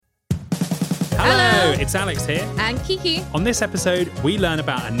It's Alex here. And Kiki. On this episode, we learn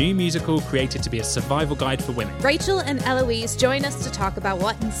about a new musical created to be a survival guide for women. Rachel and Eloise join us to talk about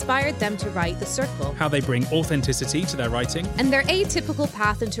what inspired them to write The Circle, How they bring authenticity to their writing, and their atypical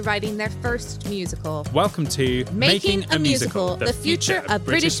path into writing their first musical. Welcome to Making a Musical, the future of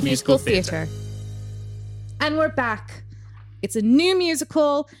British musical theatre. And we're back. It's a new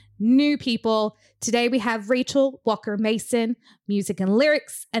musical, new people. Today we have Rachel Walker-Mason, music and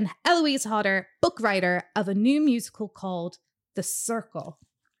lyrics, and Eloise Hodder, book writer of a new musical called The Circle.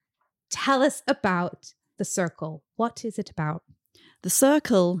 Tell us about The Circle. What is it about? The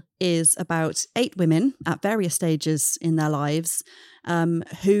Circle is about 8 women at various stages in their lives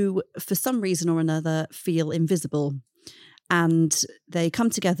who, for some reason or another, feel invisible. And they come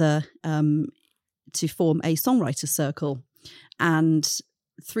together to form a songwriter circle. And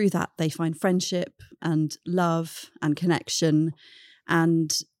through that, they find friendship and love and connection,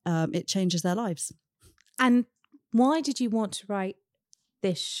 and it changes their lives. And why did you want to write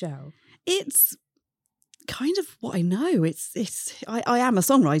this show? It's kind of what I know. I am a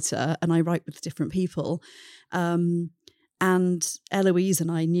songwriter and I write with different people. And Eloise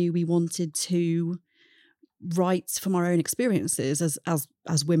and I knew we wanted to write from our own experiences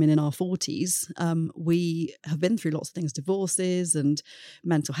as women in our 40s. We have been through lots of things, divorces and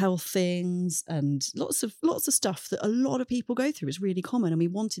mental health things, and lots of stuff that a lot of people go through. It's really common, and we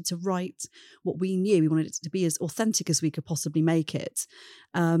wanted to write what we knew. We wanted it to be as authentic as we could possibly make it.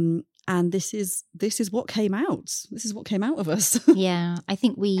 And this is what came out. This is what came out of us. Yeah, I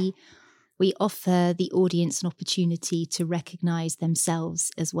think we offer the audience an opportunity to recognise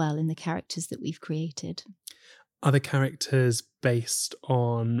themselves as well in the characters that we've created. Are the characters based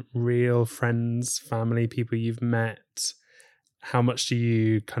on real friends, family, people you've met? How much do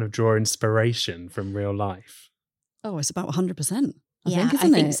you kind of draw inspiration from real life? Oh, it's about 100%. I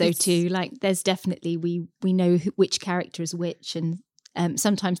think so too. Like, there's definitely, we know which character is which, and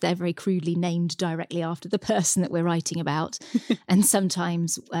sometimes they're very crudely named directly after the person that we're writing about. And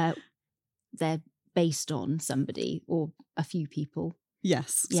sometimes they're based on somebody or a few people.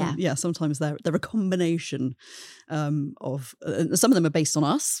 Yes. Yeah. Sometimes they're a combination of some of them are based on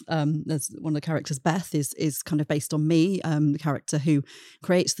us. There's one of the characters, Beth, is kind of based on me, the character who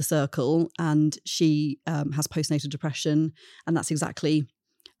creates the circle, and she has postnatal depression, and that's exactly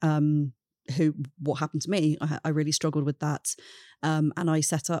what happened to me. I really struggled with that, and I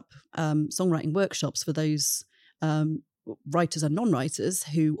set up songwriting workshops for those writers and non-writers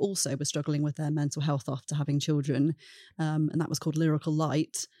who also were struggling with their mental health after having children, and that was called Lyrical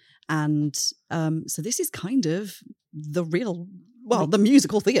Light. And so this is kind of the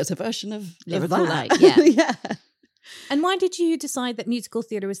musical theatre version of Lyrical that. Light. Yeah. Yeah. And why did you decide that musical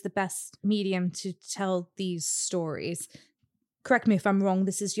theatre was the best medium to tell these stories? Correct me if I'm wrong,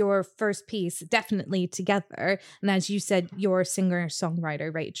 this is your first piece, definitely together. And as you said, you're a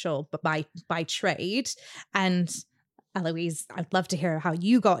singer-songwriter, Rachel, but by trade. And Eloise, I'd love to hear how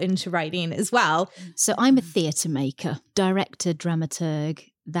you got into writing as well. So I'm a theatre maker, director, dramaturg.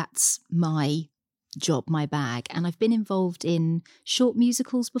 That's my job, my bag. And I've been involved in short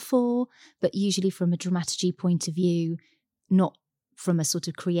musicals before, but usually from a dramaturgy point of view, not from a sort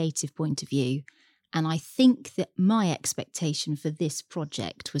of creative point of view. And I think that my expectation for this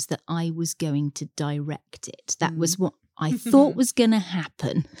project was that I was going to direct it. That was what I thought was going to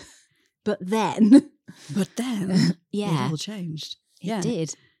happen. But then, yeah, it all changed. It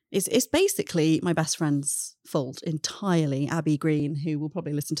did. It's basically my best friend's fault entirely. Abby Green, who will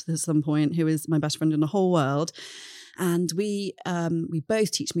probably listen to this at some point, who is my best friend in the whole world, and we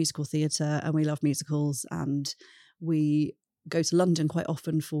both teach musical theatre and we love musicals, and we go to London quite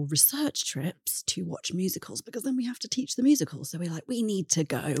often for research trips to watch musicals, because then we have to teach the musicals. So we're like, we need to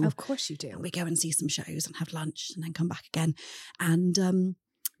go. Of course you do. And we go and see some shows and have lunch and then come back again. And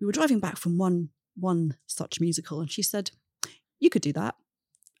we were driving back from one such musical, and she said, "You could do that."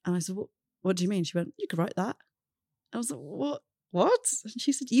 And I said, "What do you mean?" She went, "You could write that." I was like, What? And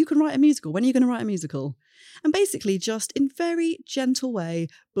she said, "You can write a musical. When are you going to write a musical?" And basically just in very gentle way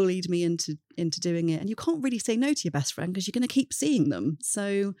bullied me into doing it. And you can't really say no to your best friend because you're going to keep seeing them.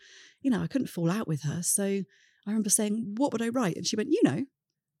 So, I couldn't fall out with her. So I remember saying, "What would I write?" And she went,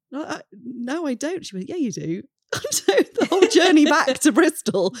 "No, I don't." She went, "Yeah, you do." So the whole journey back to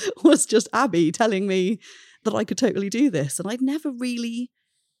Bristol was just Abby telling me that I could totally do this. And I'd never really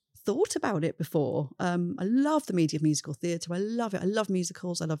thought about it before. I love the medium of musical theatre. I love it. I love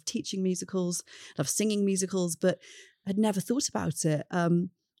musicals. I love teaching musicals. I love singing musicals, but I'd never thought about it. And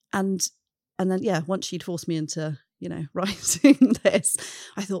then, once she'd forced me into, writing this,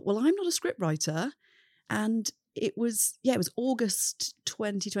 I thought, well, I'm not a script writer. And it was August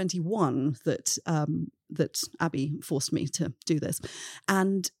 2021 that Abby forced me to do this,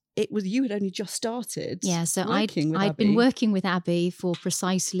 and it was you had only just started. Yeah, so I'd Abby. been working with Abby for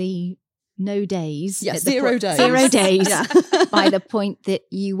precisely no days. Yes, 0 days. 0 days. Yeah. By the point that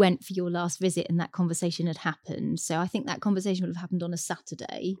you went for your last visit and that conversation had happened. So I think that conversation would have happened on a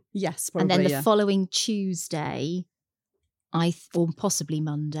Saturday. Yes, probably. And then the following Tuesday, or possibly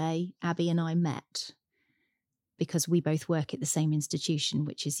Monday, Abby and I met because we both work at the same institution,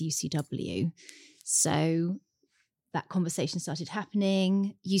 which is UCW. So that conversation started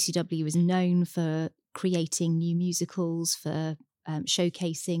happening. UCW is known for creating new musicals, for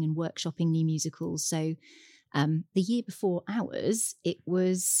showcasing and workshopping new musicals. So the year before ours, it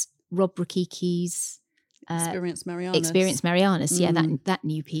was Rob Rakiki's Experience Marianus. Experience Marianus, yeah, that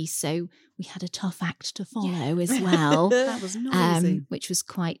new piece. So we had a tough act to follow as well. That was noisy. Which was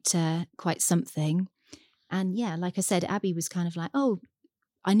quite something. And yeah, like I said, Abby was kind of like, oh,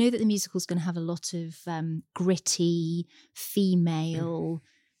 I know that the musical's going to have a lot of gritty female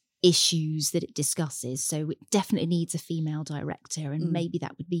issues that it discusses. So it definitely needs a female director. And maybe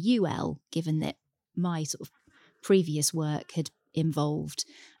that would be you, Elle, given that my sort of previous work had involved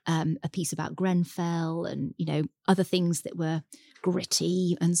a piece about Grenfell and, you know, other things that were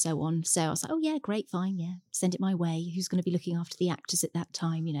gritty and so on. So I was like, oh yeah, great, fine, yeah, send it my way. Who's going to be looking after the actors at that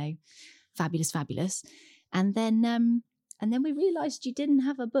time? You know, fabulous. And then we realised you didn't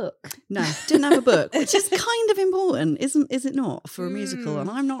have a book. No, didn't have a book, which is kind of important, is it not, for a musical? And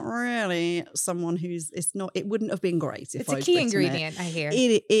I'm not really someone it wouldn't have been great if it's a key ingredient, I hear.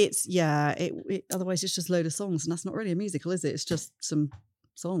 It's otherwise it's just a load of songs, and that's not really a musical, is it? It's just some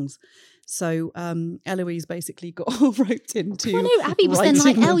songs. So Eloise basically got roped into. Well, no, Abby was then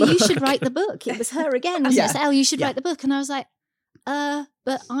like, Elle, you should write the book. It was her again, wasn't it? So, Elle, you should write the book. And I was like,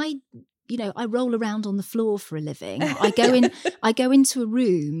 but I roll around on the floor for a living. I go into a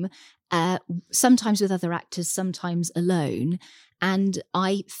room, sometimes with other actors, sometimes alone, and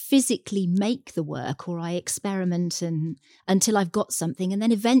I physically make the work, or I experiment until I've got something. And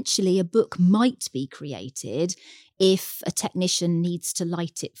then eventually a book might be created if a technician needs to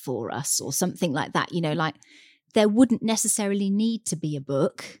light it for us or something like that. You know, like there wouldn't necessarily need to be a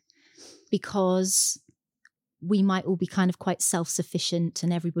book because we might all be kind of quite self-sufficient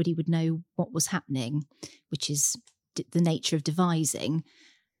and everybody would know what was happening, which is the nature of devising.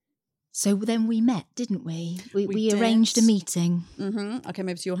 So then we met, didn't we? We arranged a meeting. Mm-hmm. I came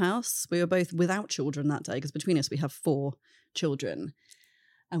over to your house. We were both without children that day because between us we have 4 children.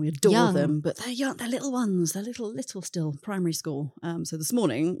 And we adore them, but they're young, they're little ones, they're little still, primary school. So this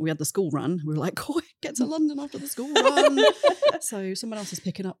morning we had the school run. We were like, get to London after the school run. So someone else is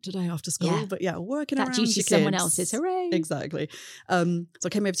picking up today after school, but working around your kids. Someone else's, hooray. Exactly. So I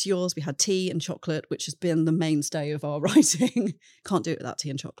came over to yours, we had tea and chocolate, which has been the mainstay of our writing. Can't do it without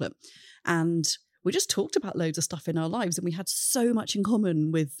tea and chocolate. And we just talked about loads of stuff in our lives, and we had so much in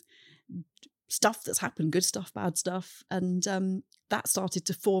common with stuff that's happened, good stuff, bad stuff. And that started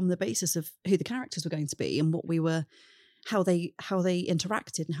to form the basis of who the characters were going to be and how they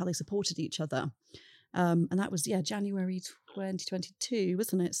interacted and how they supported each other. And that was, January 2022,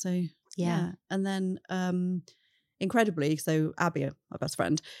 wasn't it? So, yeah. And then, incredibly, so Abby, my best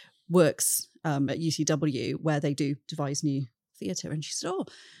friend, works at UCW where they do devise new theatre. And she said, what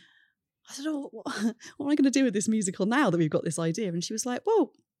am I going to do with this musical now that we've got this idea? And she was like,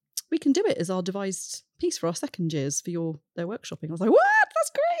 well, we can do it as our devised piece for our second years for their workshopping. I was like, what?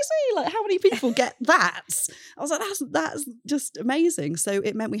 That's crazy. Like, how many people get that? I was like, that's just amazing. So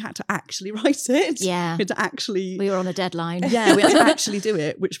it meant we had to actually write it. Yeah. We were on a deadline. Yeah, we had to actually do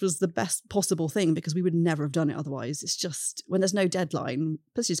it, which was the best possible thing because we would never have done it otherwise. It's just when there's no deadline,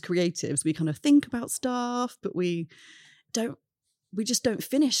 especially as creatives, we kind of think about stuff, but we just don't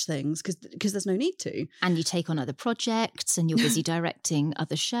finish things because there's no need to. And you take on other projects and you're busy directing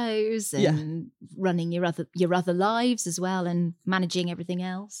other shows and running your other lives as well and managing everything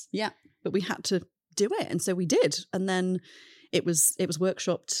else. Yeah, but we had to do it. And so we did. And then it was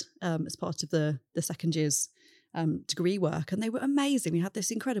workshopped as part of the second year's degree work, and they were amazing. We had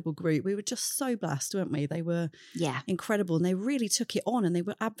this incredible group. We were just so blessed, weren't we? They were incredible, and they really took it on, and they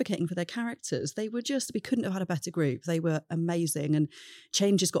were advocating for their characters. They were we couldn't have had a better group. They were amazing, and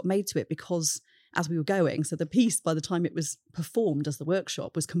changes got made to it because as we were going, so the piece by the time it was performed as the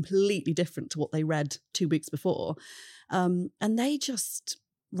workshop was completely different to what they read 2 weeks before, and they just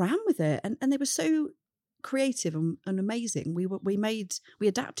ran with it, and they were so creative and amazing. We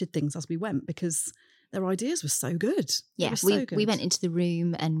adapted things as we went because their ideas were so good. Yeah, we went into the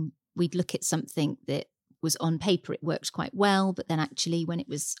room and we'd look at something that was on paper, it worked quite well, but then actually when it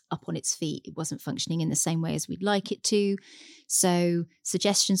was up on its feet, it wasn't functioning in the same way as we'd like it to. So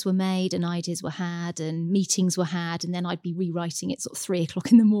suggestions were made and ideas were had and meetings were had, and then I'd be rewriting it sort of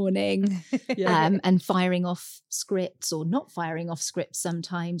 3:00 in the morning and firing off scripts or not firing off scripts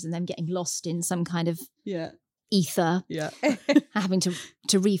sometimes, and then getting lost in some kind of ether, having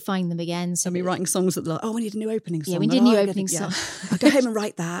to refine them again. So me writing songs that like, we need a new opening song. Yeah, we need a new opening song. I'll go home and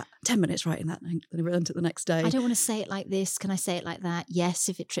write that. 10 minutes writing that, and then I learned it the next day. I don't want to say it like this. Can I say it like that? Yes,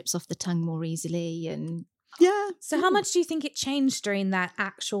 if it trips off the tongue more easily. And So how much do you think it changed during that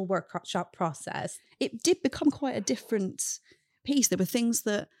actual workshop process? It did become quite a different piece. There were things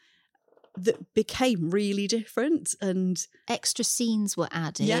that became really different, and extra scenes were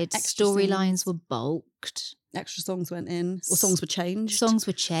added. Storylines were bulked. Extra songs went in, or songs were changed.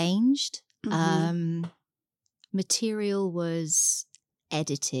 Mm-hmm. Material was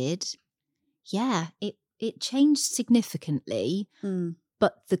edited. Yeah, it changed significantly,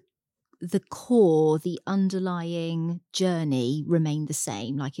 but the core, the underlying journey remained the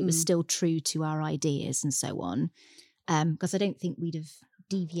same. Like it was still true to our ideas and so on. Because I don't think we'd have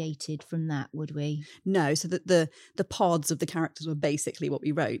deviated from that, would we? No. So that the pods of the characters were basically what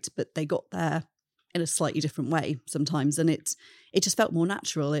we wrote, but they got there in a slightly different way sometimes, and it just felt more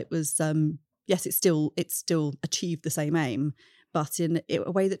natural. It was yes, it still achieved the same aim, but in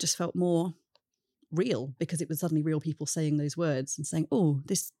a way that just felt more real, because it was suddenly real people saying those words and saying, "Oh,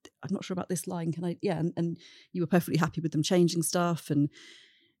 this, I'm not sure about this line. Can I?" Yeah, and you were perfectly happy with them changing stuff, and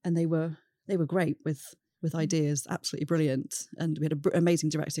they were great with ideas, absolutely brilliant. And we had an amazing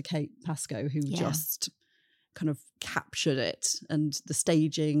director, Kate Pascoe, who just kind of captured it, and the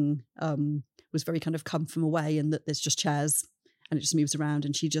staging was very kind of come from away, and that there's just chairs and it just moves around,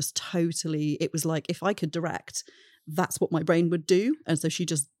 and she just totally, it was like, if I could direct, that's what my brain would do. And so she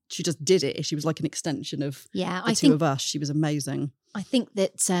just did it. She was like an extension of the two of us. She was amazing. I think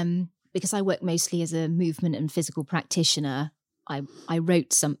that because I work mostly as a movement and physical practitioner, I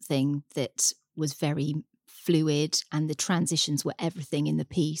wrote something that was very fluid, and the transitions were everything in the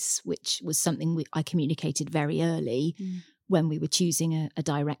piece, which was something I communicated very early when we were choosing a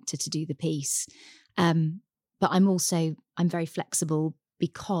director to do the piece. But I'm very flexible,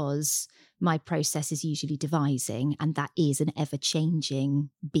 because my process is usually devising, and that is an ever-changing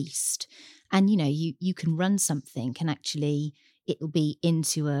beast. And, you can run something, and actually it will be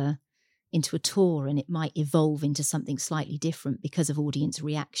into a tour, and it might evolve into something slightly different because of audience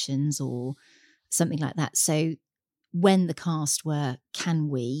reactions or something like that. So when the cast were, I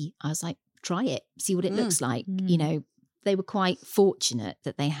was like, try it, see what it looks like. They were quite fortunate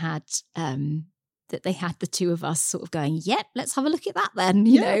that they had the two of us sort of going, yep, let's have a look at that then.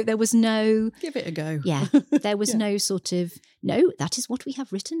 You know, there was no... Give it a go. Yeah, there was no sort of, no, that is what we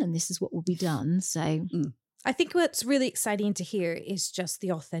have written and this is what will be done. So... I think what's really exciting to hear is just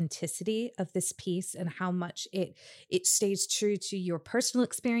the authenticity of this piece and how much it stays true to your personal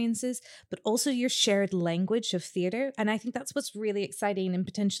experiences, but also your shared language of theatre. And I think that's what's really exciting and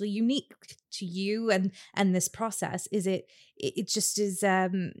potentially unique to you and this process, is it just is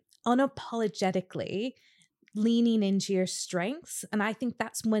unapologetically leaning into your strengths. And I think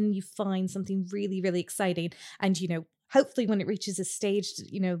that's when you find something really, really exciting. And, hopefully when it reaches a stage,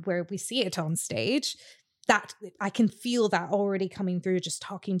 where we see it on stage, that I can feel that already coming through just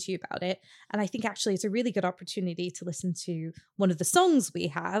talking to you about it. And I think actually it's a really good opportunity to listen to one of the songs we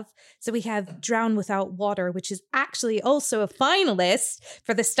have. So we have Drown Without Water, which is actually also a finalist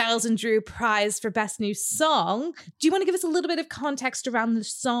for the Styles and Drew Prize for Best New Song. Do you want to give us a little bit of context around the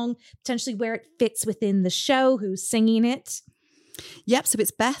song, potentially where it fits within the show, who's singing it? Yep, so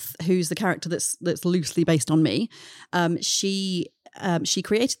it's Beth, who's the character that's loosely based on me. She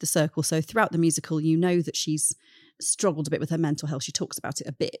created the circle, so throughout the musical, that she's struggled a bit with her mental health. She talks about it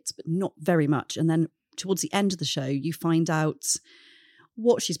a bit, but not very much. And then towards the end of the show, you find out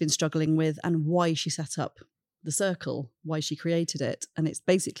what she's been struggling with and why she set up the circle, why she created it. And it's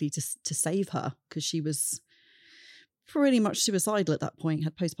basically to save her, because she was pretty much suicidal at that point,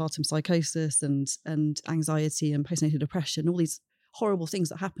 had postpartum psychosis and anxiety and postnatal depression, all these horrible things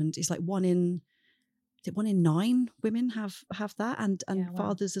that happened. It's like 1 in 9 women have that, and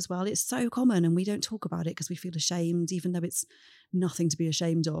fathers as well. It's so common, and we don't talk about it because we feel ashamed, even though it's nothing to be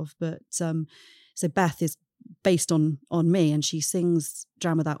ashamed of. But so Beth is based on me, and she sings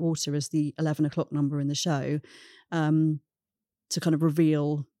Drown Without Water as the 11 o'clock number in the show, to kind of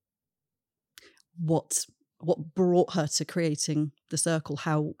reveal what brought her to creating the circle,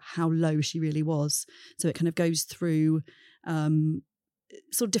 how low she really was. So it kind of goes through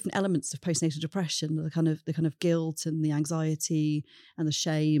sort of different elements of postnatal depression, the kind of guilt and the anxiety and the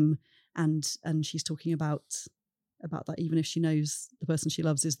shame, and she's talking about that. Even if she knows the person she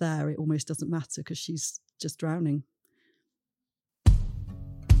loves is there, it almost doesn't matter because she's just drowning.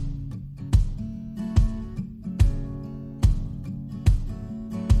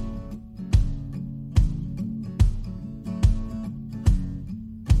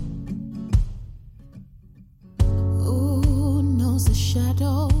 Who knows the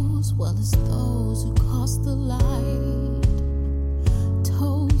shadows well as those who cast the light?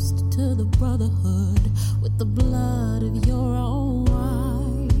 Toast to the brotherhood with the blood of your own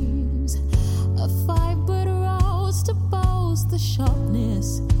wives. A fibered rose to boast the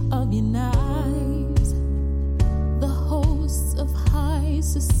sharpness of your knives. The hosts of high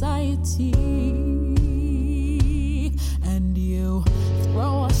society, and you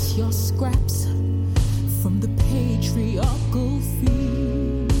throw us your scraps from the patriarchal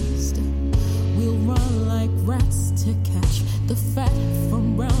feast. We'll run like rats to catch the fat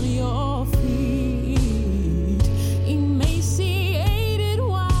from round your feet. Emaciated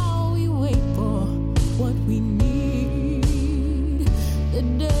while we wait for what we need. The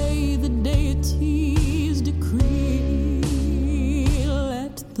day the deities decree,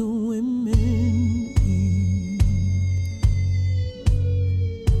 let the women eat.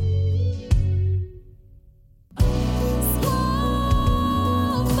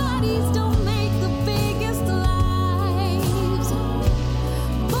 Small bodies don't make the biggest lives.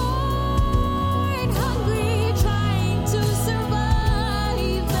 Born hungry, trying to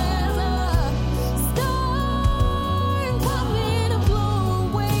survive. There's a storm coming to blow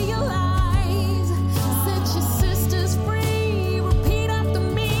away your lies. Set your sisters free. Repeat after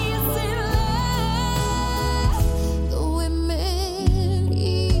me and say, let the women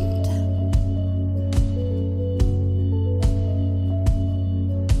eat.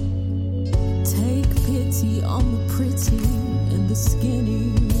 Take pity on the pretty and the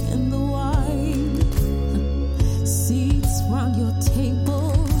skinny and the white. Seats round your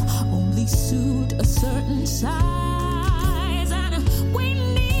table only suit a certain size, and we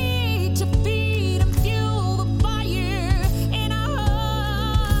need to feed and fuel the fire in our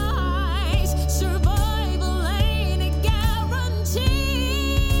eyes. Survival ain't a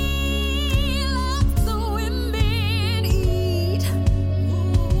guarantee. Let the women eat.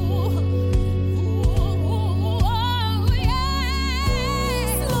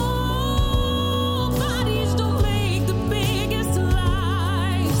 Small bodies don't make the biggest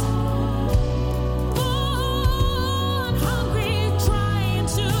lives. Born hungry, trying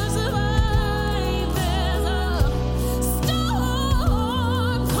to survive. There's a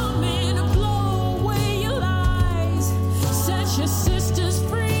storm coming to blow away your lies. Set your sisters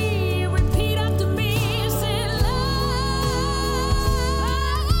free. Repeat after me. Say, love.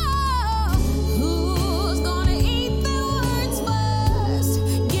 Who's gonna eat their words first?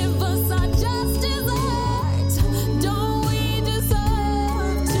 Give us our just desserts. Don't we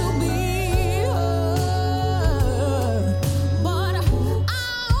deserve to be heard? But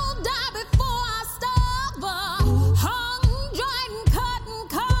I'll die before I starve. Hung, dried, and cut and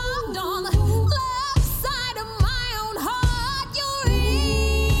carved on the left side of my own heart. You're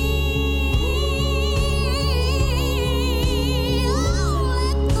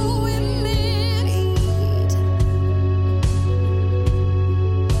let the women eat.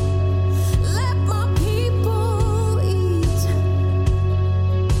 Let my people eat.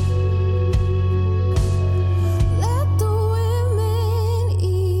 Let the women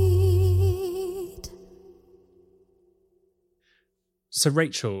eat. So,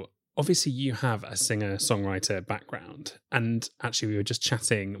 Rachel, obviously you have a singer-songwriter background, and actually we were just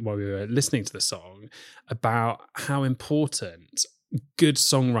chatting while we were listening to the song about how important good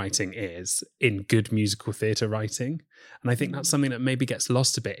songwriting is in good musical theatre writing. And I think that's something that maybe gets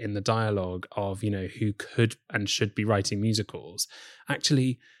lost a bit in the dialogue of, who could and should be writing musicals.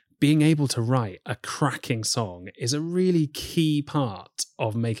 Actually, being able to write a cracking song is a really key part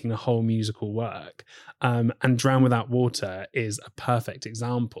of making a whole musical work. And Drown Without Water is a perfect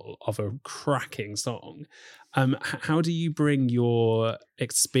example of a cracking song. How do you bring your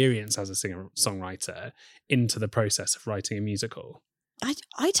experience as a singer-songwriter into the process of writing a musical?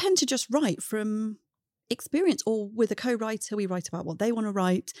 I tend to just write from experience, or with a co-writer, we write about what they want to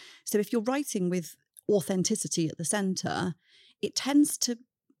write. So if you're writing with authenticity at the centre, it tends to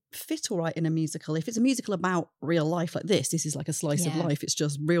fit all right in a musical. If it's a musical about real life like this is like a slice of life. It's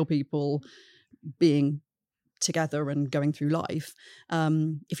just real people being together and going through life.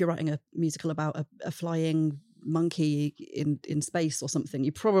 If you're writing a musical about a flying monkey in space or something,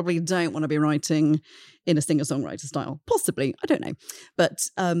 you probably don't want to be writing in a singer-songwriter style. Possibly, I don't know. But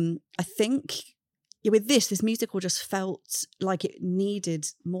I think with this musical just felt like it needed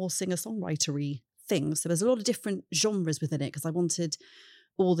more singer-songwritery things. So there's a lot of different genres within it, because I wanted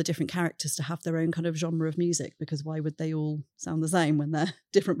all the different characters to have their own kind of genre of music, because why would they all sound the same when they're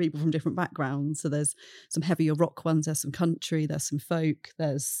different people from different backgrounds? So there's some heavier rock ones, there's some country, there's some folk,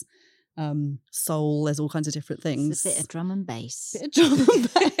 there's soul, there's all kinds of different things. It's a bit of drum and bass.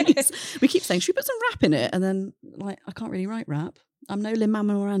 We keep saying, should we put some rap in it? And then, like, I can't really write rap. I'm no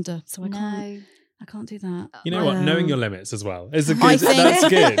Lin-Manuel Miranda, so I can't do that. You know what? Knowing your limits as well is a good. I think that's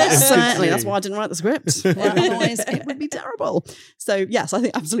good. Certainly, that's why I didn't write the script. Otherwise, it would be terrible. So yes, I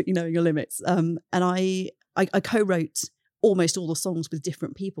think absolutely knowing your limits. And I co-wrote almost all the songs with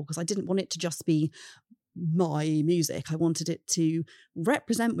different people, because I didn't want it to just be my music. I wanted it to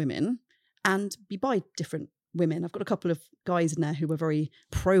represent women and be by different women. I've got a couple of guys in there who were very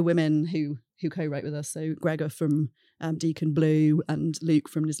pro-women who co-wrote with us. So Gregor from Deacon Blue and Luke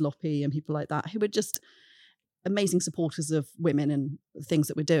from Liz Loppy and people like that, who were just amazing supporters of women and things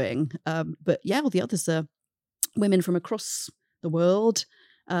that we're doing. But yeah, all the others are women from across the world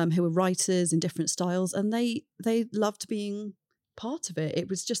who are writers in different styles, and they loved being part of it. It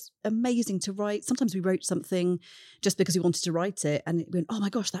was just amazing to write. Sometimes we wrote something just because we wanted to write it, and it went, oh my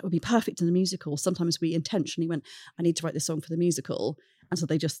gosh, that would be perfect in the musical. Sometimes we intentionally went, I need to write this song for the musical, and so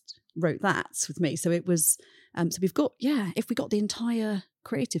they just wrote that with me. So it was so we've got, if we got the entire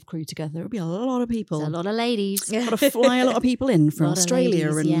creative crew together, it would be a lot of people. It's a lot of ladies. Got to fly a lot of people in from Australia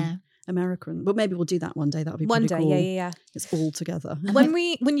ladies, and American. But maybe we'll do that one day. That would be One pretty day, cool. yeah. It's all together.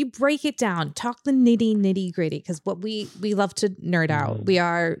 When you break it down, talk the nitty gritty, because what we love to nerd out. We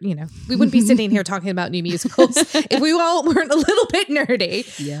are, we wouldn't be sitting here talking about new musicals if we all weren't a little bit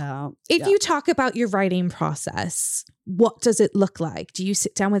nerdy. Yeah. If you talk about your writing process, what does it look like? Do you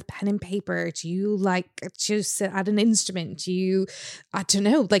sit down with pen and paper? Do you like to sit at an instrument? Do you, I don't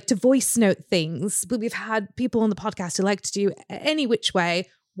know, like to voice note things? But we've had people on the podcast who like to do any which way.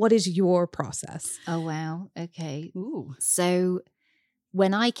 What is your process? Oh, wow. Okay. Ooh. So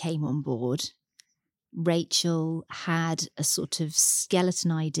when I came on board, Rachel had a sort of skeleton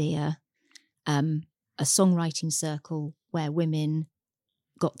idea, a songwriting circle where women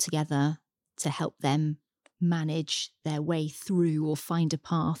got together to help them manage their way through or find a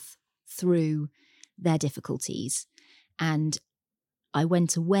path through their difficulties. And I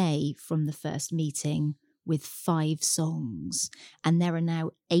went away from the first meeting with 5 songs, and there are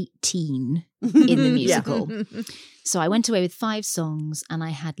now 18 in the musical. So I went away with 5 songs, and I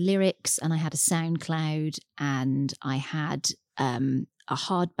had lyrics, and I had a SoundCloud, and I had a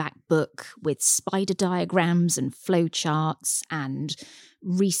hardback book with spider diagrams and flowcharts and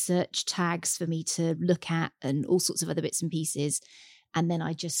research tags for me to look at and all sorts of other bits and pieces. And then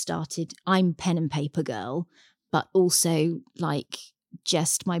I just started, I'm pen and paper girl, but also like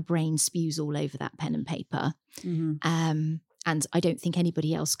just my brain spews all over that pen and paper. And I don't think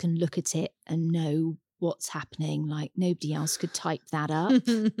anybody else can look at it and know what's happening. Like nobody else could type that up.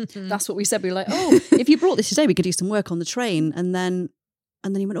 That's what we said. We were like, oh, if you brought this today, we could do some work on the train. And then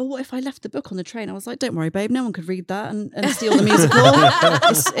he went, oh, what if I left the book on the train? I was like, don't worry, babe, no one could read that and steal the musical.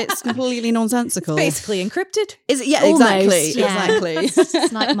 It's completely nonsensical. It's basically encrypted. Is it? Yeah, Almost, exactly.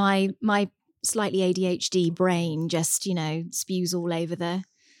 It's like my slightly ADHD brain just, spews all over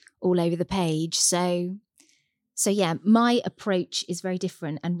the page. So yeah, my approach is very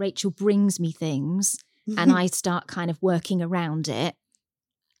different, and Rachel brings me things and I start kind of working around it.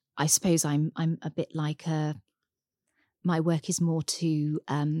 I suppose I'm a bit like my work is more to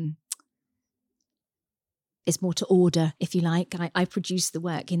order, if you like. I produce the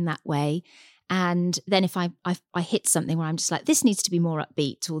work in that way. And then if I hit something where I'm just like, this needs to be more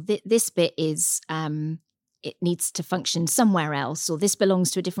upbeat, or this bit is, it needs to function somewhere else, or this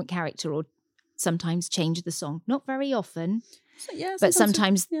belongs to a different character, or sometimes change the song. Not very often, but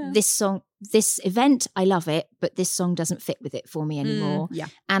sometimes this event, I love it, but this song doesn't fit with it for me anymore.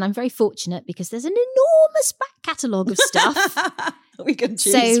 And I'm very fortunate because there's an enormous back catalogue of stuff we can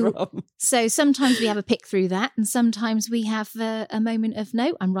choose from. So sometimes we have a pick through that, and sometimes we have a moment of,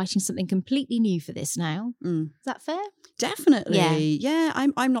 no, I'm writing something completely new for this now. Is that fair? Definitely. Yeah.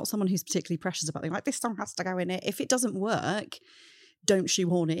 I'm not someone who's particularly precious about things like this song has to go in it. If it doesn't work, don't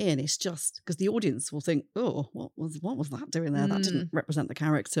shoehorn it in. It's just because the audience will think, oh, what was that doing there? That didn't represent the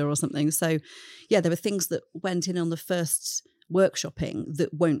character or something. So yeah, there were things that went in on the first workshopping that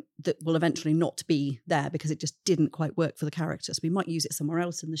will eventually not be there because it just didn't quite work for the character. So we might use it somewhere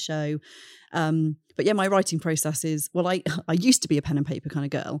else in the show. But yeah, my writing process is, well, I used to be a pen and paper kind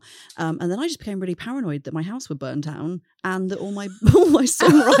of girl. And then I just became really paranoid that my house would burn down and that all my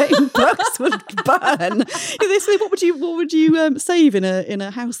songwriting books would burn. They say, what would you save in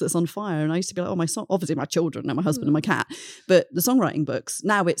a house that's on fire? And I used to be like, obviously my children and my husband and my cat, but the songwriting books,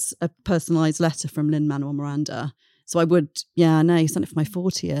 now it's a personalised letter from Lin-Manuel Miranda. So I would, he sent it for my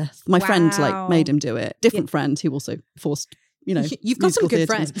 40th. My friend made him do it. Different friend who also forced, you've got some good theatre.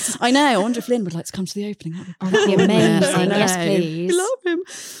 friends. I know. I wonder if Lynn would like to come to the opening. That'd be amazing. Yes, please. I love him.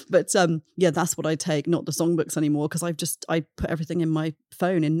 But that's what I take, not the songbooks anymore, because I put everything in my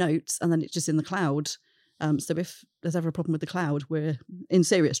phone in notes and then it's just in the cloud. So if there's ever a problem with the cloud, we're in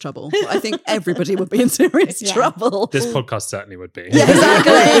serious trouble. I think everybody would be in serious trouble. This podcast certainly would be.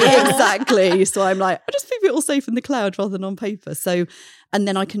 Yeah, exactly. So I'm like, I just keep it all safe in the cloud rather than on paper. So, and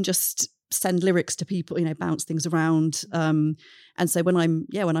then I can just send lyrics to people, bounce things around. And so when I'm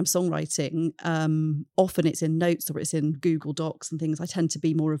songwriting, often it's in notes or it's in Google Docs and things. I tend to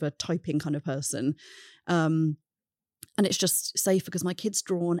be more of a typing kind of person. And it's just safer because my kids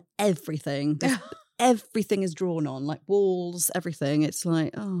draw on everything. Everything is drawn on, like walls, everything. It's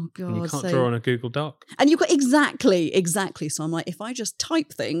like, oh God. And you can't draw on a Google Doc. And you've got exactly. So I'm like, if I just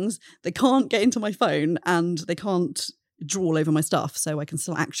type things, they can't get into my phone and they can't draw all over my stuff. So I can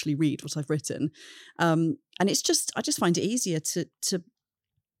still actually read what I've written. And it's just, I just find it easier to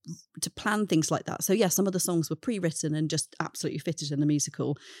plan things like that. So yeah, some of the songs were pre-written and just absolutely fitted in the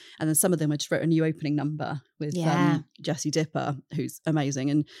musical. And then some of them I just wrote a new opening number with Jessie Dipper, who's amazing.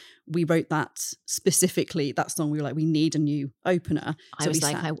 And we wrote that specifically, that song, we were like, we need a new opener. I was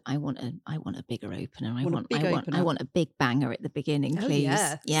like, I want a bigger opener. I want a big banger at the beginning, please.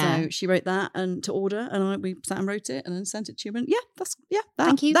 Yeah. So she wrote that and to order, and we sat and wrote it and then sent it to you. And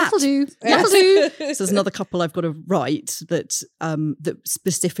thank you. That'll do. That'll do. So there's another couple I've got to write that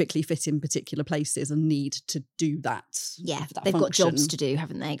specifically fit in particular places and need to do that. Yeah, that they've function. got jobs to do,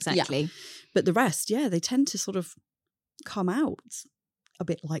 haven't they? Exactly. Yeah. But the rest, they tend to sort of come out a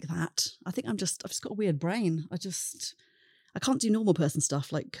bit like that. I think I've just got a weird brain. I can't do normal person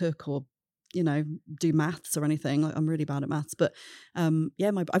stuff like cook or, do maths or anything. I'm really bad at maths. But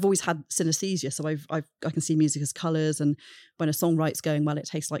I've always had synesthesia, so I can see music as colours. And when a song write's going well, it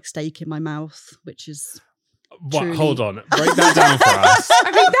tastes like steak in my mouth, which is. What? Hold on, break that down for us.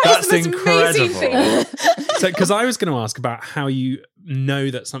 I mean, that's incredible. So, because I was going to ask about how you know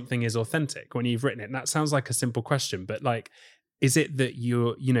that something is authentic when you've written it. And that sounds like a simple question, but is it that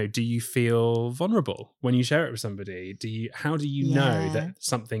do you feel vulnerable when you share it with somebody? How do you know that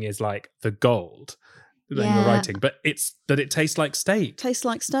something is like the gold that you're writing, but it's that it tastes like steak? Tastes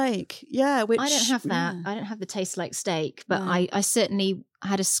like steak, yeah. Which I don't have that. I don't have the taste like steak, but I certainly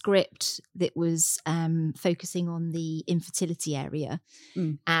had a script that was focusing on the infertility area,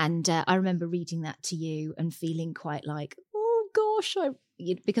 and I remember reading that to you and feeling quite like, oh gosh,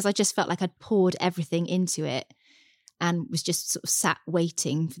 because I just felt like I'd poured everything into it and was just sort of sat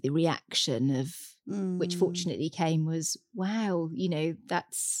waiting for the reaction of which fortunately came was, wow,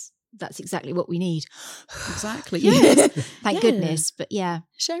 that's exactly what we need. Exactly. Yes. Thank goodness. But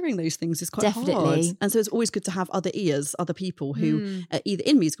sharing those things is quite definitely hard. And so it's always good to have other ears, other people who are either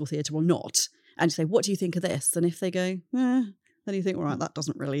in musical theatre or not, and you say, what do you think of this? And if they go, then you think, all right, that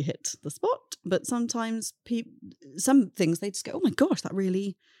doesn't really hit the spot. But sometimes some things they just go, oh my gosh, that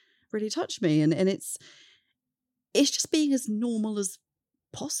really, really touched me. And it's just being as normal as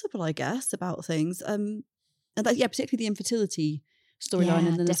possible, I guess, about things. And that, particularly the infertility storyline,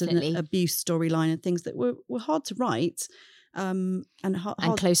 and then there's an abuse storyline and things that were hard to write, and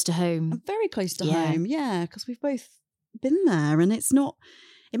close to home, and very close to home, because we've both been there, and it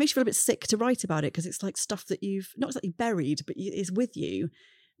makes you feel a bit sick to write about it because it's like stuff that you've not exactly buried, but is with you.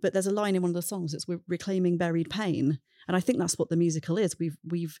 But there's a line in one of the songs that's we're reclaiming buried pain, and I think that's what the musical is.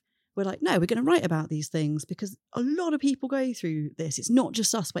 We're like, no, we're going to write about these things because a lot of people go through this. It's not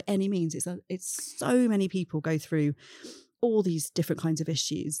just us by any means. It's so many people go through all these different kinds of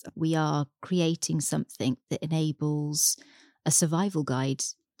issues. We are creating something that enables a survival guide,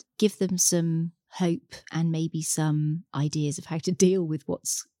 give them some hope and maybe some ideas of how to deal with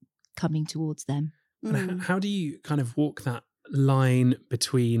what's coming towards them. And how do you kind of walk that line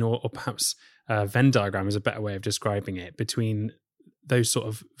between, or perhaps Venn diagram is a better way of describing it, between those sort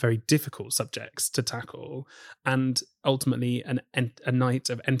of very difficult subjects to tackle, and ultimately a night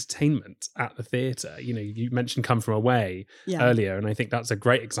of entertainment at the theatre. You know, you mentioned Come From Away earlier, and I think that's a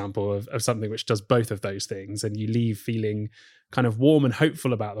great example of something which does both of those things, and you leave feeling kind of warm and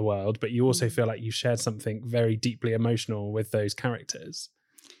hopeful about the world, but you also feel like you shared something very deeply emotional with those characters.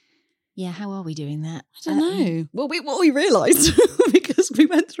 Yeah, how are we doing that? I don't know. Well, what we realised, because we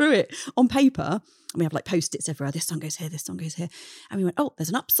went through it on paper, and we have like post-its everywhere. This song goes here, this song goes here. And we went, oh, there's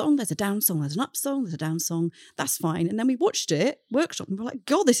an up song, there's a down song, there's an up song, there's a down song. That's fine. And then we watched it, workshop, and we were like,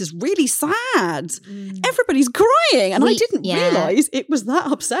 God, this is really sad. Everybody's crying. And I didn't realise it was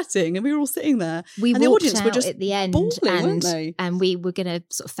that upsetting. And we were all sitting there. We and the walked audience out were just at the end, bawling, weren't they? and we were going to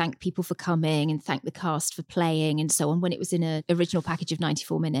sort of thank people for coming and thank the cast for playing and so on, when it was in an original package of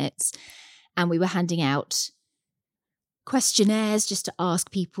 94 minutes. And we were handing out questionnaires just to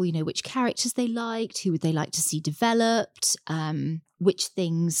ask people, you know, which characters they liked, who would they like to see developed, which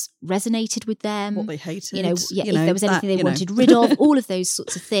things resonated with them, what they hated, you know, if there was anything they wanted rid of, all of those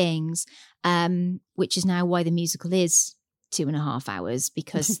sorts of things, which is now why the musical is 2.5 hours,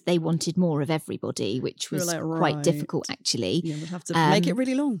 because they wanted more of everybody, which was like, quite difficult actually. Yeah, we'd have to make it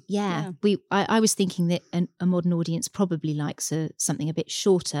really long. Yeah. I was thinking that a modern audience probably likes something a bit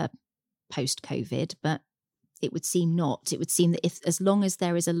shorter post-COVID, but it would seem not. It would seem that as long as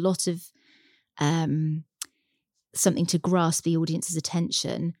there is a lot of something to grasp the audience's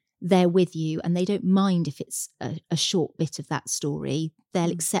attention, they're with you, and they don't mind if it's a short bit of that story.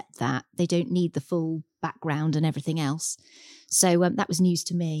 They'll accept that. They don't need the full background and everything else. So that was news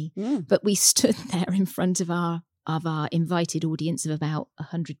to me. But we stood there in front of our invited audience of about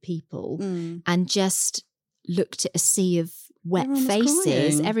 100 people and just looked at a sea of wet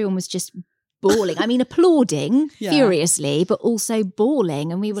faces. Everyone was just bawling. I mean, applauding furiously, but also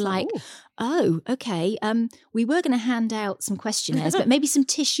bawling. And we were like, oh, okay. We were going to hand out some questionnaires, but maybe some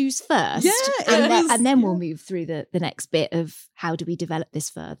tissues first. And then we'll move through the next bit of how do we develop this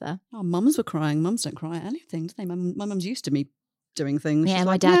further. Oh, mums were crying. Mums don't cry at anything, do they? My mum's used to me doing things. Yeah,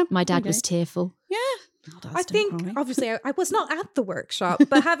 She's my dad was tearful. Yeah. I think, obviously, I was not at the workshop,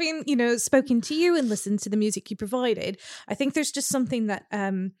 but having, you know, spoken to you and listened to the music you provided, I think there's just something that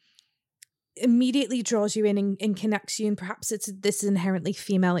immediately draws you in and connects you. And perhaps this inherently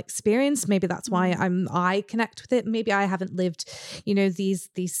female experience. Maybe that's why I connect with it. Maybe I haven't lived, you know, these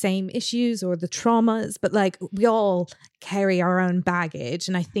same issues or the traumas, but like we all carry our own baggage.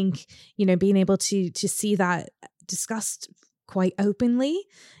 And I think, you know, being able to see that discussed quite openly,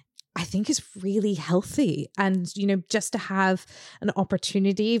 I think is really healthy. And, you know, just to have an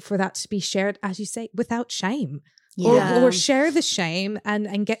opportunity for that to be shared, as you say, without shame. Or share the shame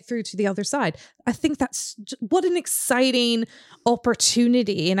and get through to the other side. I think that's what an exciting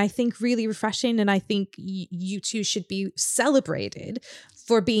opportunity, and I think really refreshing. And I think you two should be celebrated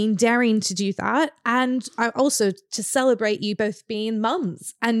for being daring to do that, and also to celebrate you both being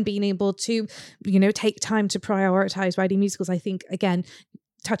mums and being able to, you know, take time to prioritize writing musicals. I think, again,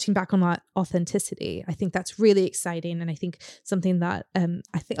 touching back on that authenticity, I think that's really exciting. And I think something that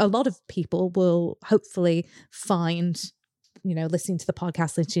I think a lot of people will hopefully find, you know, listening to the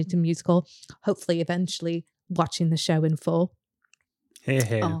podcast, listening to the musical, hopefully eventually watching the show in full. Hear,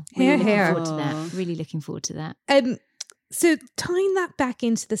 hear. Oh, really looking forward to that. Really looking forward to that. So tying that back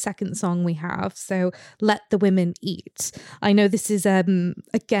into the second song we have, so Let the Women Eat. I know this is,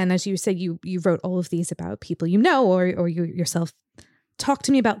 again, as you said, you wrote all of these about people you know or you yourself. Talk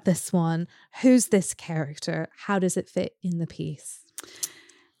to me about this one. Who's this character? How does it fit in the piece?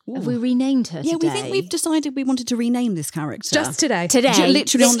 Ooh. Have we renamed her today? Yeah, we think we've decided we wanted to rename this character. Just today.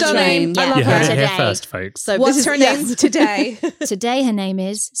 Literally on the train. I love You heard her. it here Today. first, folks. So What's her name today? Today her name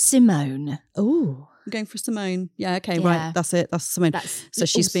is Simone. Ooh. I'm going for Simone. Yeah, okay, Yeah. right. That's it. That's Simone. So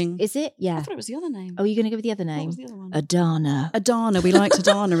she's being... Is it? Yeah. I thought it was the other name. Oh, are you going to go with the other name? What was the other one? Adana. Adana. We liked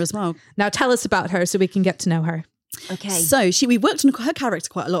Adana as well. Now tell us about her so we can get to know her. Okay. So we worked on her character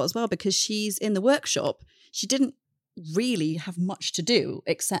quite a lot as well, because she's in the workshop. She didn't really have much to do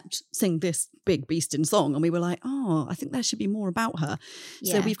except sing this big beastin' song, and we were like, oh, I think there should be more about her.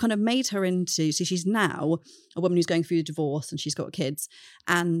 Yeah. So we've kind of made her into, so she's now a woman who's going through a divorce and she's got kids,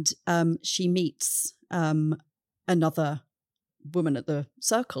 and she meets another woman at the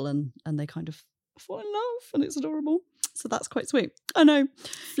circle, and they kind of fall in love, and it's adorable. So that's quite sweet. I know.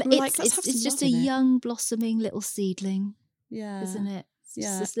 It's just a young blossoming little seedling, yeah, isn't it?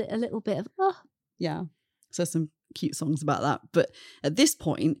 Yeah. It's just a little bit of Yeah. So some cute songs about that. But at this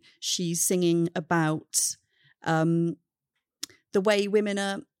point, she's singing about the way women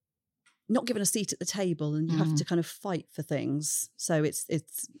are not given a seat at the table, and you have to kind of fight for things. So it's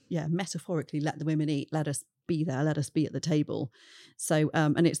metaphorically, let the women eat, let us be there, let us be at the table. So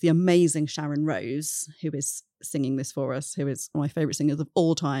and it's the amazing Sharon Rose who is singing this for us, who is one of my favourite singers of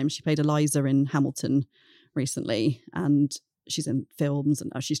all time. She played Eliza in Hamilton recently, and she's in films,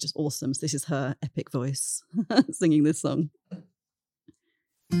 and she's just awesome. So this is her epic voice singing this song.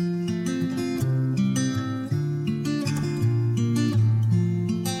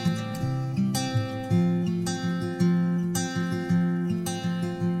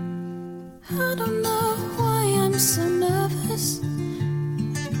 I don't know why I'm so nervous.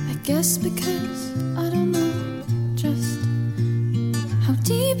 I guess because I don't know just how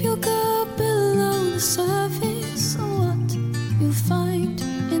deep you'll go below the surface, or what you'll find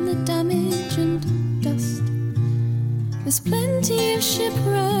in the damage and dust. There's plenty of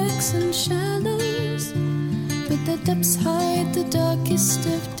shipwrecks and shallows, but their depths hide the darkest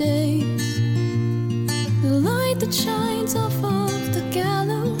of days. The light that shines off of the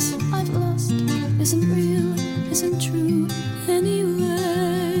gallows I've lost isn't real, isn't true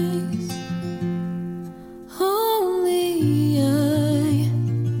anyways. Only I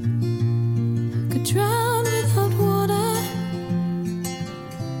could drown without water,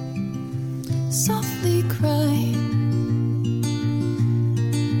 softly cry,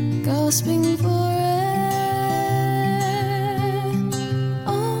 gasping for air.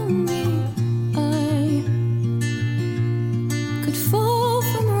 Only I could fall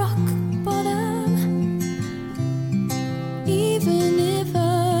from rock bottom, even if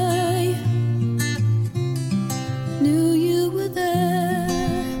I knew you were there.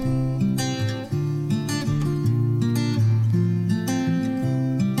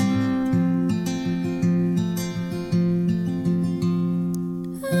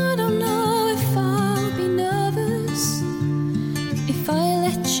 I don't know if I'll be nervous if I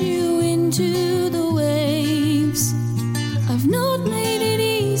let you into the waves. I've not made it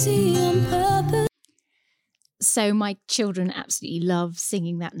easy on purpose. So my children absolutely love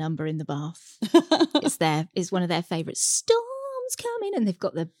singing that number in the bath. It's one of their favourites. Storms coming, and they've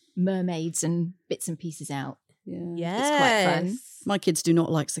got the mermaids and bits and pieces out. Yeah. It's quite fun. My kids do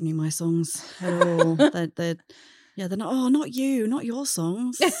not like singing my songs at all. they're not, oh, not you, not your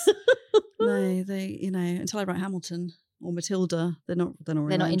songs. No, they, until I write Hamilton or Matilda, they're not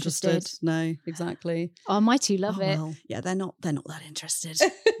really interested. No, exactly. Oh, my two love it. Well, yeah, they're not that interested.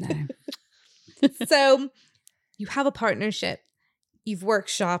 No. So you have a partnership, you've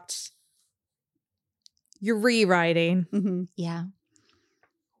workshopped, you're rewriting. Mm-hmm. Yeah.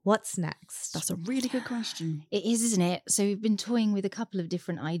 What's next? That's a really good question. It is, isn't it? So we've been toying with a couple of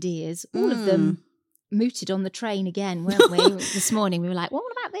different ideas. All of them mooted on the train again, weren't we? This morning we were like, well,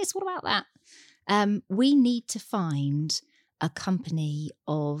 what about this? What about that? We need to find a company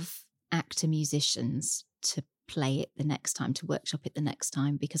of actor musicians to play it the next time, to workshop it the next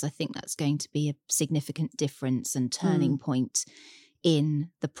time, because I think that's going to be a significant difference and turning point in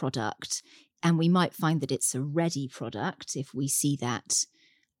the product. And we might find that it's a ready product if we see that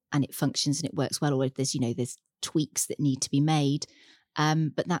and it functions and it works well, or if there's tweaks that need to be made.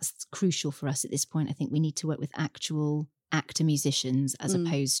 But that's crucial for us at this point. I think we need to work with actual actor musicians as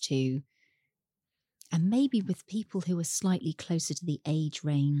opposed to, and maybe with people who are slightly closer to the age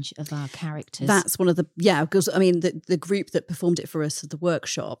range of our characters. That's one of the, because I mean, the group that performed it for us at the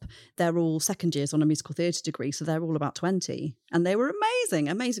workshop, they're all second years on a musical theatre degree. So they're all about 20 and they were amazing.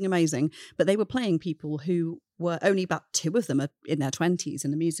 But they were playing people who were only about two of them are in their 20s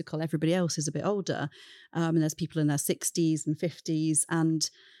in the musical. Everybody else is a bit older. And there's people in their 60s and 50s. And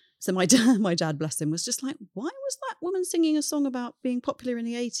so my dad, bless him, was just like, why was that woman singing a song about being popular in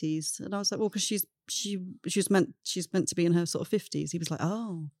the 80s? And I was like, well, because she's meant to be in her sort of 50s. He was like,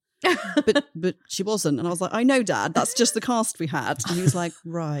 oh, but she wasn't. And I was like, I know, Dad, that's just the cast we had. And he was like,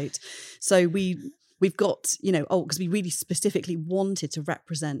 right. So we've got, because we really specifically wanted to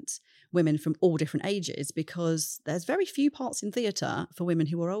represent women from all different ages, because there's very few parts in theatre for women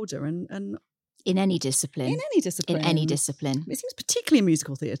who are older and in any discipline. It seems particularly in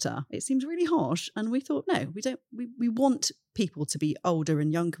musical theatre, it seems really harsh. And we thought, no, we don't. We want people to be older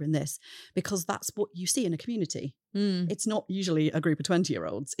and younger in this, because that's what you see in a community. It's not usually a group of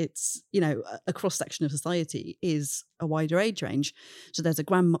 20-year-olds. It's, a cross-section of society is a wider age range. So there's a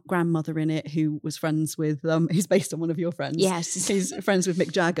grandmother in it who was friends with, who's based on one of your friends. Yes. Who's friends with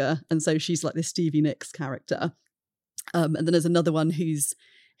Mick Jagger. And so she's like this Stevie Nicks character. And then there's another one who's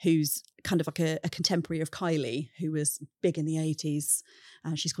kind of like a contemporary of Kylie, who was big in the 80s.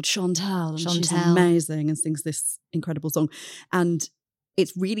 She's called Chantal, and she's amazing and sings this incredible song. And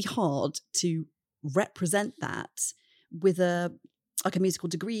it's really hard to represent that with a like a musical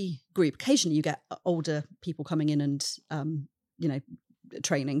degree group. Occasionally you get older people coming in and,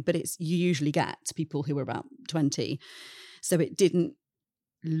 training, but you usually get people who are about 20. So it didn't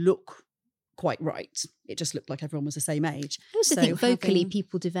look quite right. It just looked like everyone was the same age. I also think vocally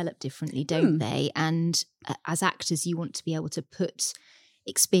people develop differently, don't they? And as actors, you want to be able to put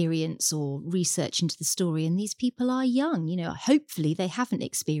experience or research into the story, and these people are young. Hopefully they haven't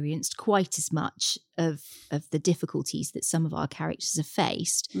experienced quite as much of the difficulties that some of our characters have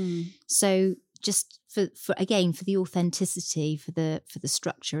faced. So just for the authenticity, for the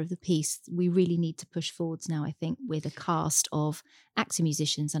structure of the piece, we really need to push forwards now, I think, with a cast of actor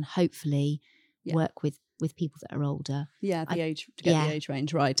musicians, and hopefully work with people that are older. Yeah, the age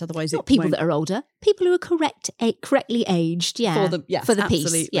range right. Otherwise, not people that are older, people who are correctly aged. Yeah, for the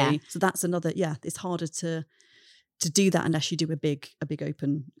absolutely. piece. Yeah, so that's another. Yeah, it's harder to do that unless you do a big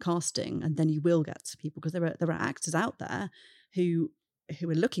open casting, and then you will get to people, because there are actors out there who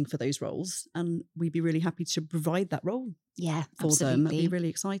are looking for those roles, and we'd be really happy to provide that role for them. That'd be really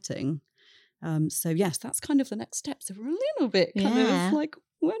exciting. So yes, that's kind of the next step. So we're a little bit kind of like,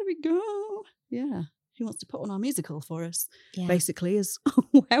 where do we go? Yeah. Who wants to put on our musical for us? Basically is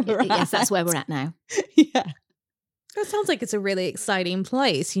where we're at. Yes, that's where we're at now. Yeah. That sounds like it's a really exciting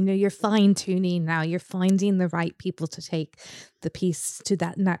place. You're fine-tuning now. You're finding the right people to take the piece to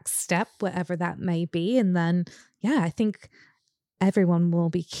that next step, whatever that may be. And then, I think everyone will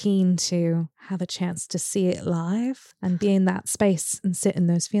be keen to have a chance to see it live and be in that space and sit in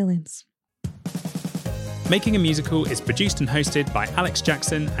those feelings. Making a Musical is produced and hosted by Alex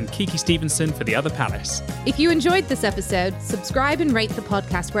Jackson and Kiki Stevenson for The Other Palace. If you enjoyed this episode, subscribe and rate the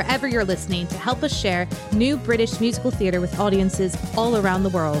podcast wherever you're listening to help us share new British musical theatre with audiences all around the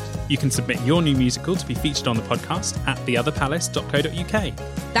world. You can submit your new musical to be featured on the podcast at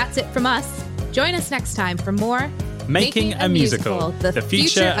theotherpalace.co.uk. That's it from us. Join us next time for more Making a Musical, the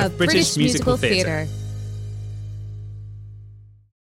future of British musical theatre.